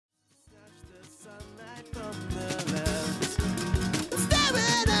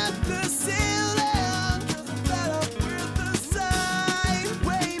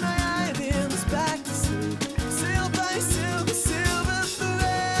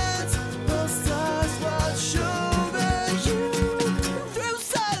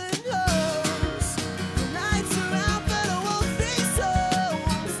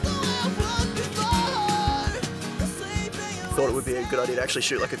good idea to actually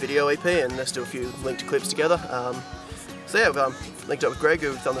shoot like a video EP and let's do a few linked clips together. So yeah, we've linked up with Greg, who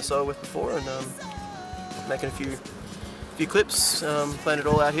we've done the solo with before, and making a few clips, planned it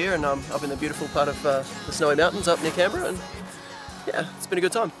all out here and up in the beautiful part of the Snowy Mountains up near Canberra, and yeah, it's been a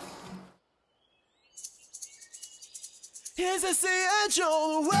good time. Here's a sea edge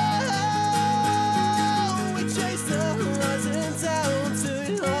on the world. We chase the horizon down to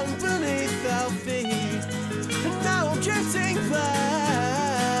hung beneath our feet, and now I'm drifting planes.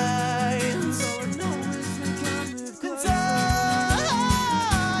 And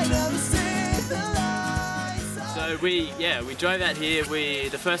I never see the lights. So we drove out here.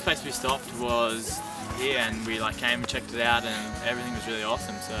 The first place we stopped was here, and we came and checked it out, and everything was really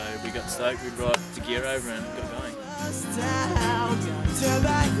awesome. So we got stoked. We brought the gear over and got going. Turn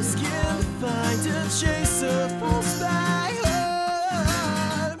back the skin, find a chaser, pulse back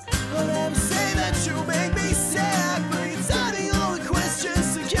home. I'll never say that you make me sad, but you're turning all the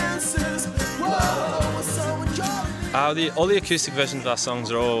questions to answers. Whoa, someone call me. All the acoustic versions of our songs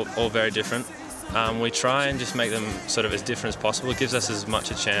are all very different. We try and just make them sort of as different as possible. It gives us as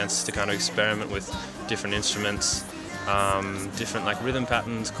much a chance to kind of experiment with different instruments, different rhythm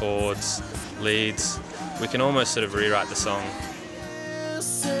patterns, chords, leads. We can almost sort of rewrite the song.